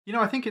You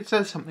know, I think it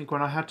says something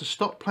when I had to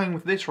stop playing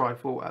with this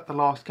rifle at the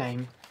last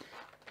game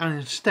and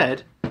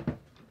instead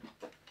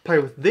play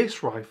with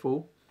this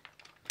rifle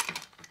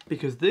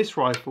because this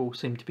rifle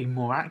seemed to be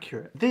more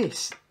accurate.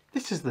 This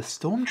is the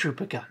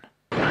Stormtrooper gun.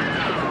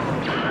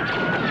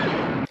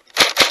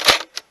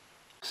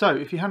 So,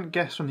 if you hadn't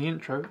guessed from the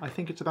intro, I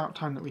think it's about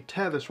time that we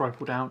tear this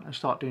rifle down and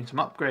start doing some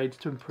upgrades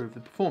to improve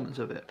the performance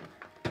of it.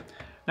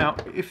 Now,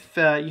 if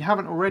you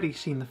haven't already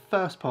seen the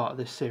first part of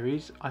this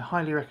series, I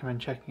highly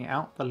recommend checking it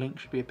out. The link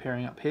should be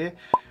appearing up here,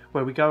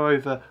 where we go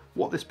over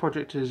what this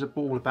project is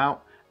all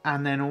about,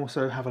 and then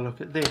also have a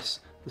look at this,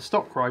 the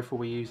stock rifle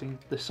we're using,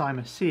 the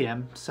Cyma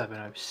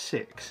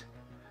CM706.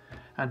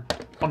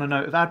 And on a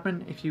note of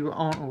admin, if you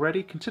aren't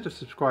already, consider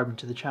subscribing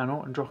to the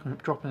channel and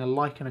dropping a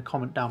like and a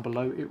comment down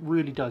below. It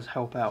really does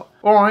help out.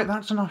 Alright,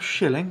 that's enough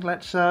shilling.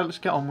 Let's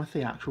get on with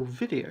the actual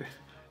video.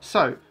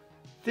 So,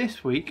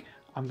 this week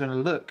I'm going to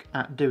look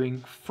at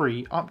doing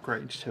free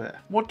upgrades to it.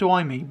 What do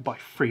I mean by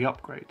free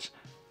upgrades?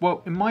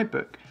 Well, in my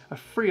book, a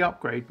free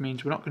upgrade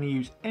means we're not going to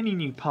use any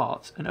new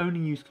parts and only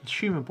use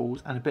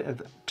consumables and a bit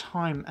of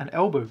time and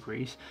elbow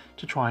grease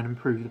to try and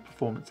improve the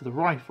performance of the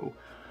rifle.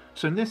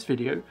 So in this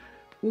video,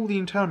 all the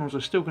internals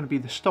are still going to be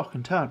the stock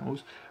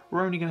internals.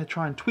 We're only going to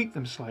try and tweak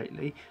them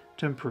slightly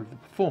to improve the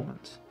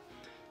performance.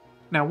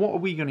 Now, what are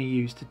we going to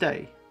use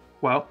today?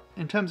 Well,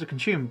 in terms of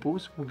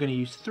consumables, we're going to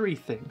use three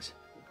things: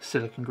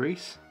 silicone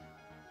grease,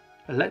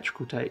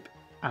 electrical tape,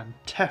 and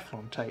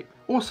Teflon tape.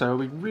 Also, it'll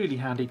be really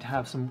handy to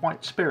have some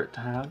white spirit to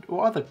hand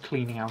or other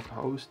cleaning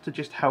alcohols to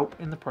just help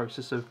in the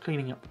process of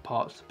cleaning up the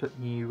parts to put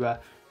new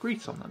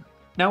grease on them.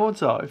 Now,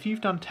 odds are, if you've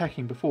done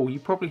teching before, you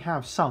probably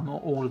have some or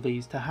all of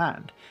these to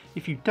hand.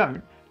 If you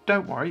don't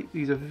worry,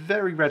 these are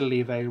very readily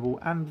available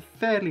and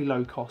fairly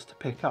low cost to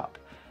pick up.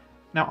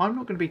 Now, I'm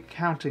not going to be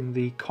counting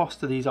the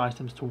cost of these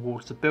items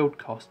towards the build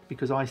cost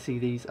because I see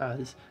these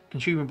as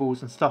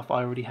consumables and stuff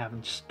I already have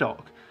in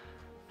stock.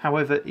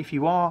 However, if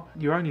you're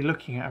only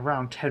looking at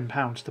around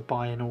 £10 to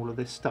buy in all of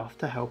this stuff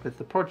to help with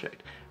the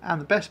project. And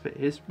the best bit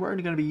is, we're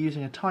only going to be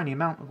using a tiny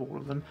amount of all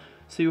of them,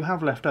 so you'll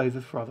have left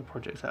over for other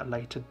projects at a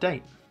later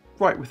date.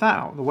 Right, with that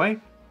out of the way,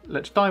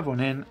 let's dive on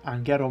in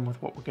and get on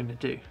with what we're going to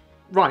do.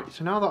 Right,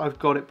 so now that I've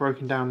got it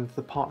broken down into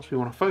the parts we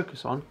want to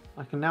focus on,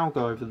 I can now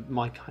go over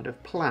my kind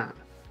of plan.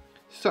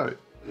 So,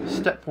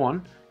 step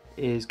one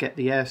is get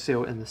the air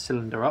seal in the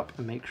cylinder up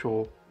and make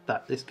sure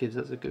that this gives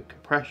us a good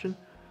compression.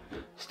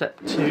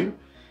 Step two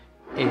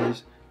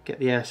is get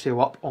the air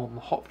seal up on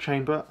the hop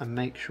chamber and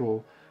make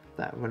sure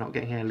that we're not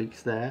getting any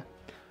leaks there.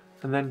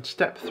 And then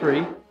step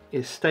three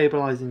is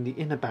stabilising the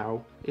inner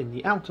barrel in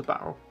the outer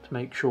barrel to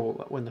make sure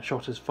that when the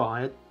shot is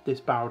fired, this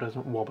barrel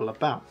doesn't wobble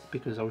about,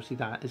 because obviously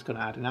that is going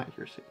to add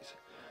inaccuracies.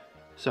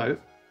 So,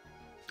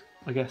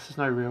 I guess there's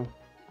no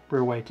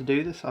real way to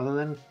do this other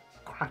than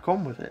crack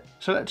on with it.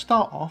 So let's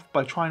start off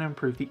by trying to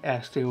improve the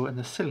air seal in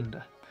the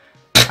cylinder.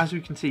 As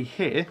we can see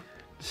here,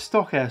 the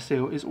stock air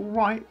seal is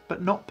alright,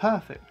 but not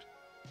perfect.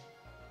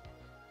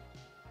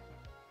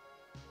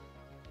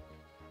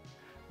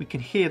 We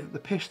can hear that the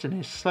piston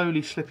is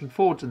slowly slipping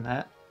forwards in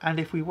there, and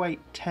if we wait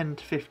 10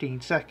 to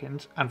 15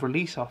 seconds and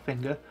release our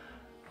finger,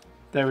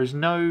 there is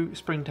no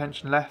spring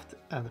tension left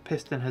and the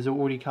piston has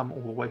already come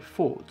all the way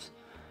forwards.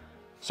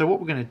 So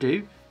what we're going to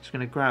do is we're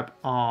going to grab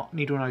our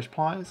needle nose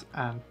pliers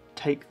and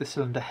take the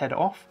cylinder head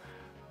off.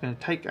 We're going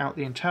to take out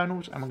the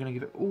internals and we're going to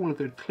give it all a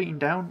good clean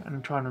down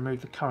and try and remove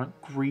the current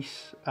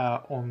grease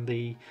on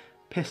the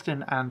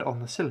piston and on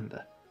the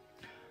cylinder.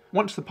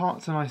 Once the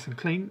parts are nice and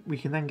clean, we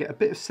can then get a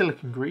bit of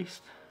silicone grease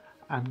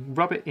and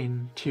rub it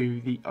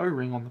into the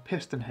O-ring on the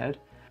piston head.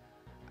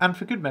 And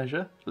for good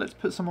measure, let's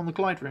put some on the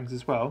glide rings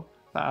as well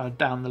that are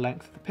down the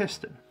length of the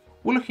piston.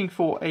 We're looking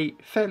for a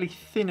fairly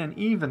thin and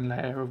even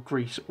layer of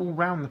grease all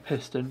round the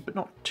piston, but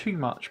not too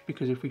much,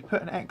 because if we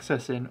put an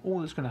excess in, all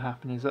that's going to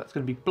happen is that's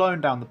going to be blown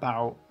down the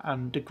barrel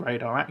and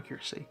degrade our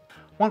accuracy.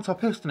 Once our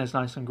piston is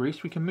nice and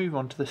greased, we can move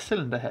on to the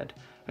cylinder head.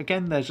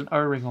 Again, there's an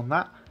O-ring on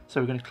that,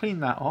 so we're going to clean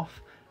that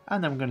off,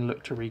 and then we're going to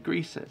look to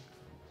re-grease it.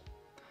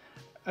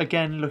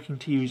 Again, looking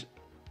to use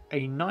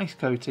a nice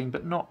coating,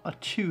 but not a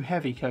too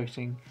heavy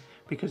coating,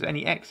 because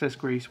any excess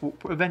grease will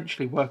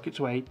eventually work its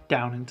way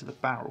down into the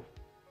barrel.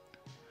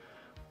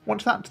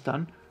 Once that's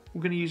done,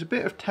 we're going to use a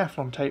bit of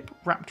Teflon tape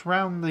wrapped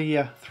around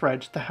the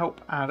threads to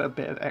help add a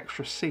bit of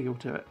extra seal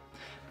to it.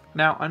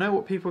 Now, I know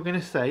what people are going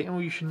to say, oh,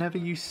 you should never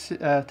use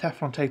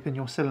Teflon tape in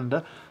your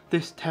cylinder.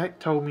 This tech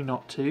told me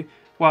not to.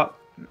 Well,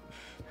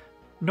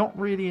 not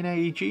really in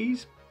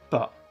AEGs,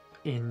 but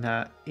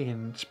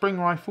in spring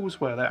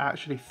rifles where they're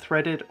actually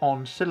threaded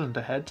on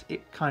cylinder heads,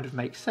 it kind of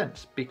makes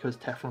sense because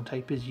Teflon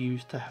tape is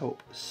used to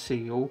help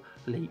seal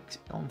leaks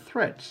on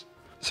threads.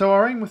 So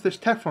our aim with this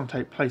Teflon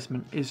tape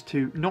placement is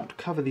to not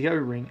cover the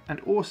O-ring and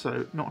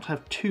also not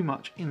have too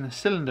much in the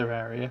cylinder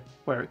area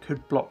where it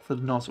could block the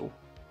nozzle.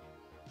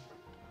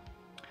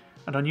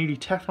 And our newly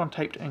Teflon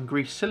taped and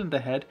greased cylinder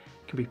head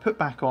can be put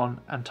back on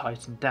and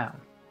tightened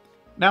down.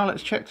 Now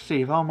let's check to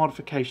see if our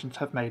modifications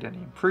have made any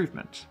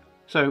improvements.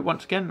 So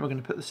once again, we're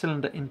going to put the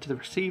cylinder into the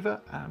receiver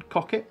and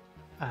cock it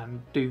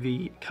and do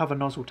the cover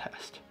nozzle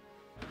test.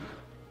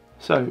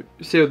 So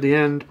sealed the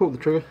end, pull the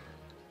trigger.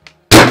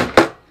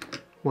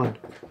 1,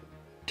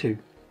 2,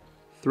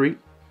 3,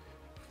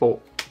 4,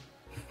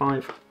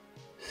 5,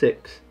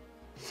 6,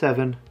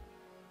 7,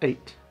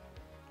 8,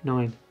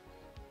 9,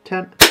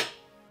 10.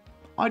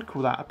 I'd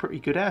call that a pretty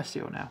good air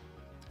seal now.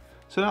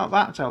 So now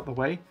that's out the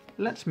way,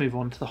 let's move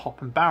on to the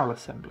hop and barrel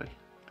assembly.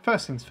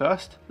 First things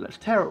first, let's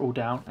tear it all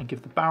down and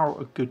give the barrel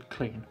a good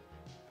clean.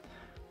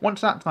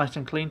 Once that's nice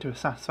and clean to a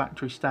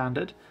satisfactory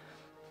standard,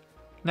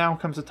 now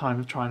comes the time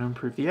of trying to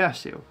improve the air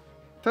seal.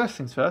 First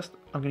things first,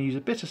 I'm going to use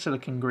a bit of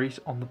silicone grease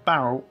on the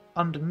barrel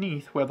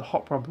underneath where the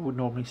hop rubber would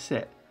normally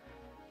sit.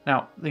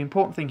 Now, the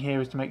important thing here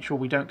is to make sure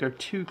we don't go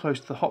too close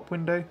to the hop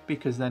window,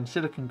 because then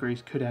silicone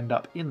grease could end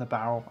up in the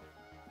barrel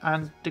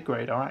and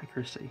degrade our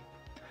accuracy.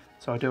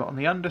 So I do it on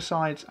the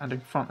undersides and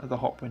in front of the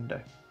hop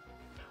window.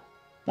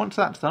 Once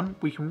that's done,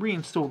 we can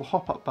reinstall the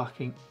hop-up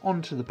bucking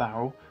onto the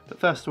barrel, but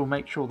first of all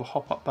make sure the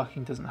hop-up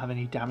bucking doesn't have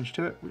any damage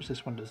to it, which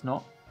this one does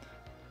not.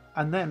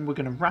 And then we're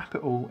going to wrap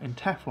it all in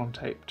Teflon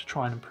tape to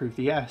try and improve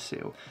the air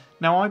seal.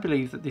 Now I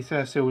believe that this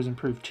air seal is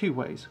improved two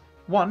ways.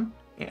 One,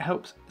 it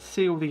helps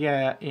seal the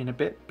air in a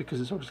bit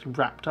because it's obviously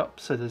wrapped up,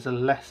 so there's a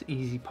less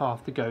easy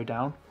path to go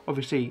down.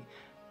 Obviously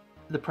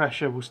the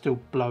pressure will still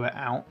blow it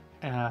out,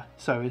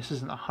 so this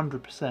isn't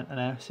 100% an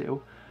air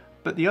seal.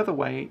 But the other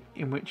way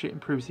in which it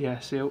improves the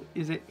air seal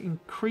is it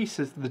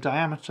increases the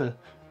diameter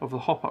of the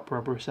hop-up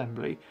rubber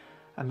assembly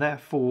and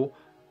therefore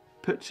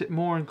puts it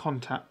more in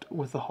contact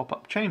with the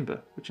hop-up chamber,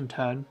 which in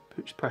turn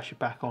puts pressure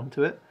back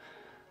onto it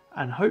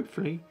and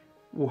hopefully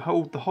will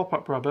hold the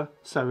hop-up rubber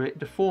so it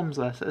deforms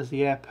less as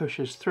the air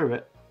pushes through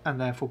it and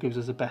therefore gives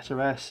us a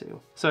better air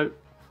seal. So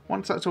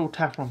once that's all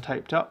Teflon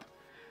taped up,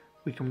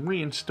 we can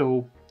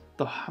reinstall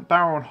the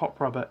barrel and hop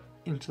rubber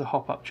into the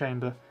hop-up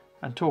chamber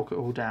and torque it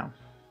all down.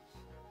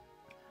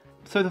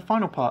 So the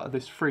final part of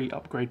this free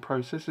upgrade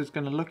process is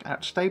going to look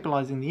at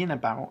stabilising the inner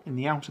barrel in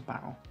the outer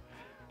barrel,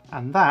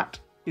 and that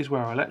is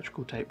where our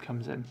electrical tape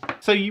comes in.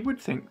 So you would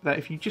think that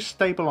if you just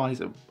stabilise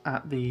it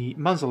at the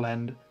muzzle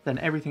end, then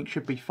everything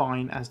should be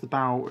fine as the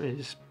barrel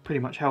is pretty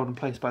much held in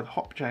place by the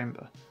hop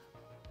chamber.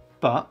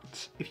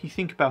 But if you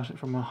think about it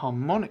from a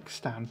harmonic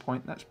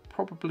standpoint, that's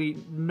probably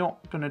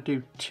not going to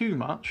do too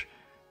much,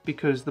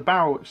 because the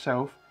barrel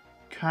itself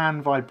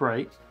can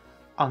vibrate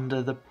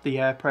under the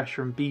air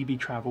pressure and BB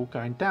travel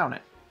going down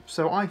it.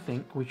 So I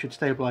think we should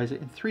stabilise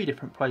it in 3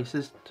 different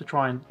places to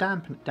try and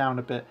dampen it down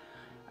a bit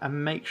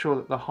and make sure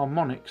that the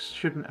harmonics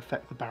shouldn't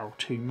affect the barrel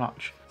too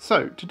much.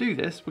 So to do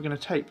this, we're going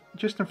to tape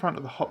just in front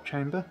of the hop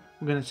chamber,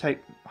 we're going to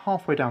tape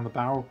halfway down the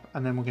barrel,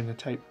 and then we're going to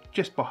tape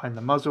just behind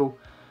the muzzle,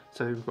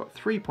 so we've got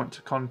 3 points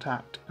of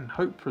contact and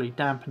hopefully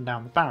dampen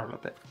down the barrel a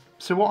bit.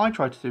 So what I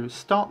try to do is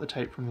start the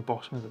tape from the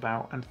bottom of the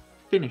barrel and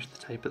finish the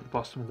tape at the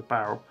bottom of the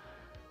barrel.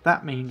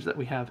 That means that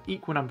we have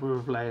equal number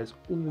of layers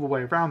all the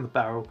way around the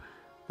barrel,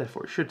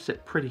 therefore it should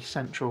sit pretty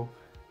central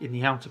in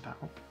the outer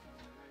barrel.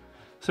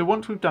 So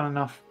once we've done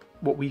enough,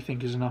 what we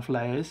think is enough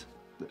layers,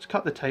 let's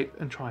cut the tape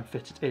and try and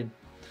fit it in.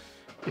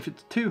 If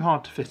it's too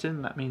hard to fit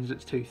in, that means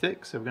it's too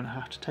thick, so we're going to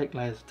have to take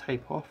layers of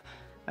tape off,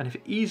 and if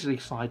it easily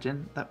slides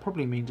in, that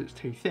probably means it's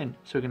too thin,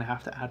 so we're going to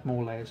have to add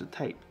more layers of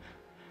tape.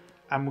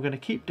 And we're going to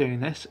keep doing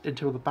this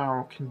until the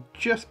barrel can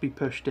just be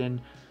pushed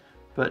in,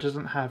 but it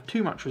doesn't have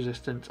too much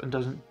resistance and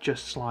doesn't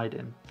just slide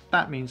in.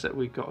 That means that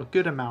we've got a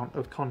good amount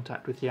of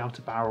contact with the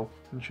outer barrel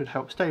and should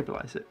help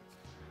stabilise it.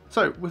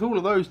 So with all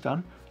of those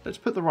done, let's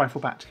put the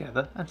rifle back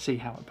together and see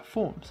how it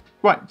performs.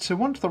 Right, so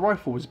once the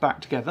rifle was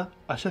back together,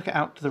 I took it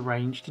out to the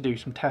range to do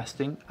some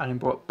testing and then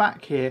brought it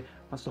back here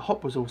once the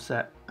hop was all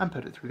set and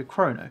put it through the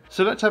chrono.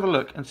 So let's have a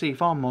look and see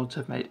if our mods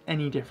have made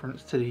any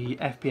difference to the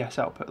FPS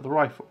output of the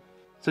rifle.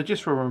 So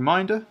just for a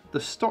reminder, the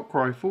stock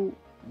rifle,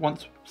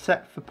 once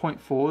set for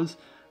 .4s,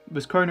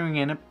 was chronoing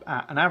in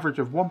at an average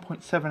of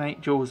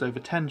 1.78 joules over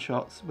 10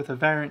 shots with a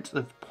variance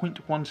of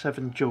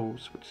 0.17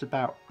 joules, which is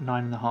about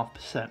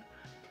 9.5%.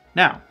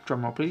 Now,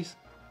 drumroll please,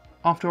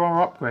 after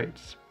our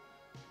upgrades,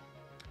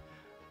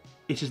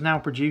 it is now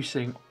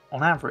producing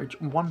on average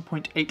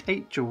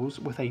 1.88 joules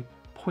with a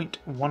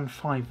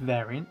 0.15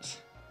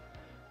 variance,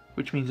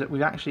 which means that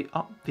we've actually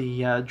upped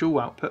the joule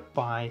output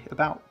by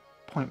about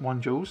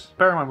 0.1 joules.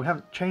 Bear in mind we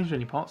haven't changed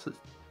any parts, it's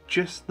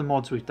just the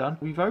mods we've done.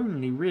 We've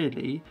only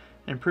really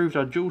improved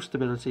our joule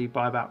stability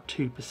by about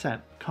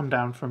 2%, come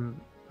down from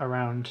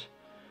around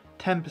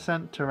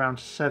 10% to around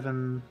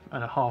 7.5%,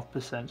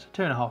 so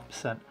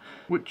 2.5%,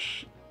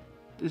 which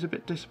is a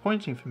bit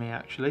disappointing for me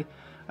actually.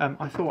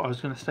 I thought I was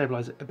going to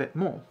stabilise it a bit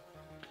more.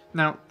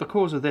 Now the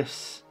cause of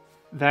this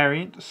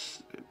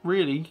variance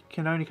really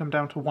can only come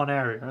down to one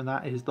area, and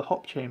that is the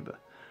hop chamber,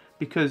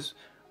 because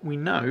we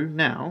know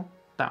now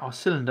that our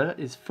cylinder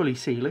is fully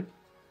sealing,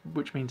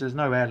 which means there's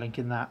no air link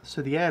in that,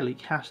 so the air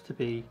leak has to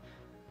be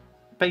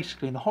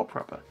basically in the hop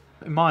rubber.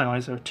 In my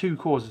eyes there are 2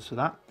 causes for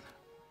that.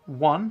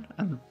 One,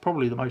 and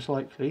probably the most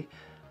likely,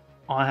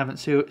 I haven't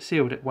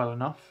sealed it well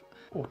enough,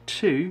 or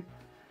 2,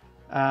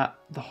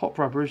 the hop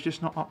rubber is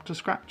just not up to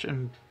scratch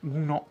and will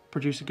not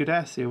produce a good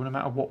air seal no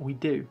matter what we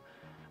do,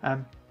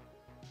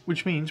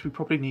 which means we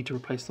probably need to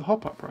replace the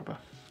hop-up rubber.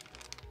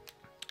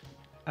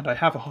 and I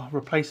have a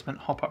replacement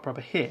hop-up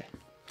rubber here.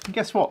 And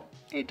guess what?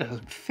 It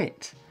doesn't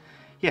fit.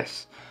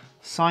 Yes,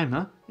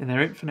 Cyma, in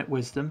their infinite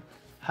wisdom,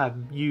 have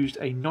used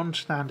a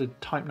non-standard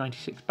Type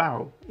 96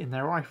 barrel in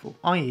their rifle,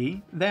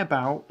 i.e. their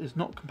barrel is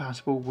not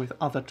compatible with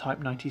other Type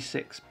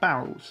 96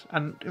 barrels.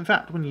 And in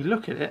fact, when you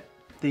look at it,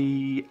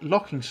 the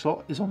locking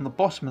slot is on the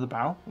bottom of the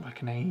barrel,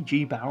 like an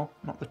AEG barrel,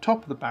 not the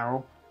top of the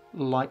barrel,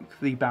 like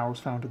the barrels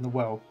found in the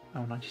Well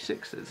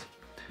L96s.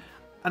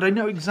 And I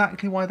know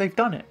exactly why they've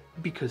done it,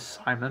 because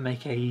Cyma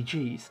make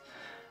AEGs,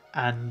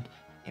 and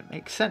it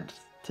makes sense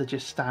to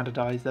just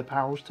standardise their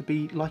barrels to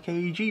be like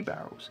AEG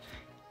barrels,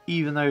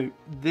 even though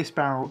this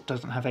barrel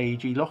doesn't have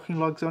AEG locking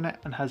lugs on it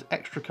and has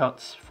extra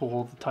cuts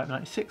for the Type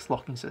 96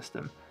 locking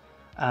system.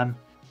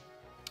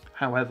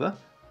 However,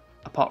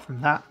 apart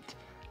from that,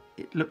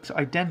 it looks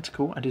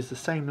identical and is the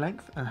same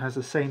length and has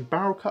the same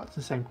barrel cuts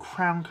and same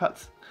crown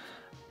cuts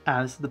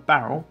as the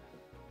barrel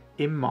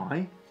in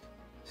my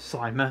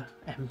Cyma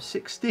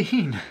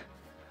M16.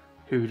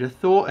 Who'd have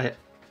thought it?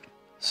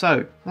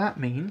 So that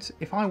means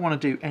if I want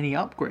to do any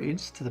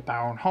upgrades to the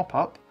barrel and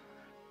hop-up,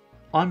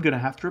 I'm going to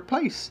have to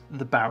replace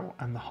the barrel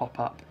and the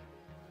hop-up.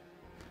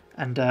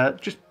 And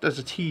just as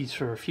a tease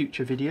for a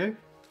future video,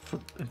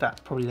 in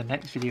fact probably the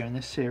next video in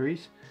this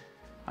series,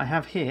 I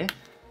have here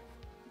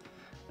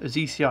a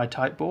ZCI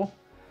type bore.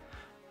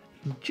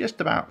 You can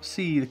just about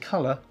see the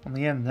colour on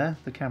the end there.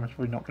 The camera's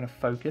probably not going to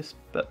focus,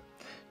 but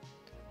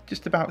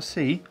just about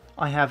see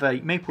I have a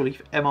Maple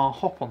Leaf MR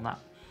hop on that.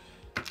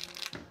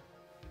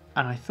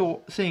 And I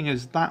thought, seeing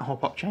as that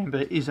hop-up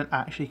chamber isn't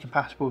actually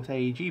compatible with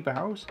AEG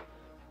barrels,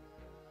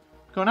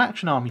 I've got an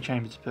Action Army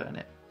chamber to put in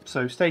it.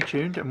 So stay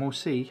tuned and we'll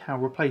see how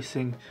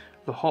replacing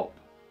the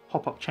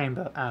hop-up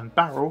chamber and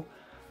barrel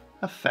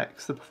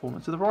affects the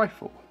performance of the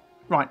rifle.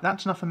 Right,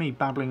 that's enough of me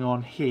babbling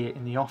on here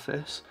in the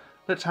office.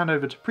 Let's hand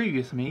over to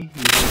previous me,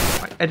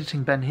 right,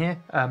 editing Ben here,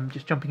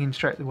 just jumping in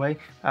straight away.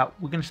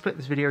 We're going to split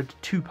this video into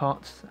two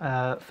parts.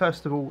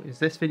 First of all is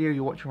this video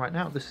you're watching right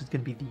now. This is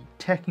going to be the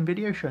teching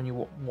video showing you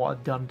what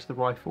I've done to the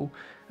rifle.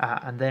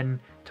 And then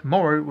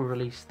tomorrow we'll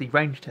release the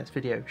range test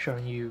video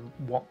showing you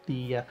what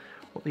the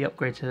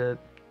upgrades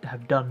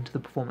have done to the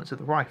performance of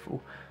the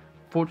rifle.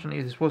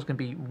 Fortunately this was going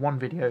to be one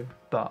video,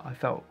 but I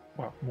felt,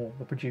 well, more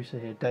the producer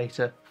here,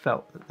 Data,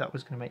 felt that that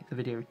was going to make the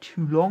video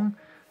too long.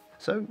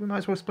 So we might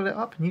as well split it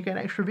up and you get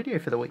an extra video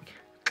for the week.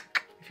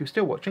 If you're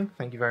still watching,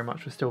 thank you very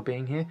much for still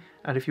being here.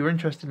 And if you're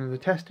interested in the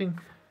testing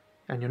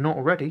and you're not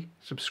already,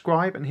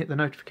 subscribe and hit the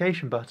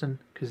notification button,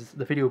 because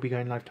the video will be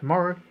going live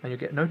tomorrow and you'll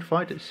get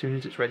notified as soon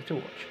as it's ready to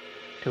watch.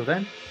 Till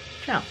then,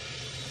 ciao.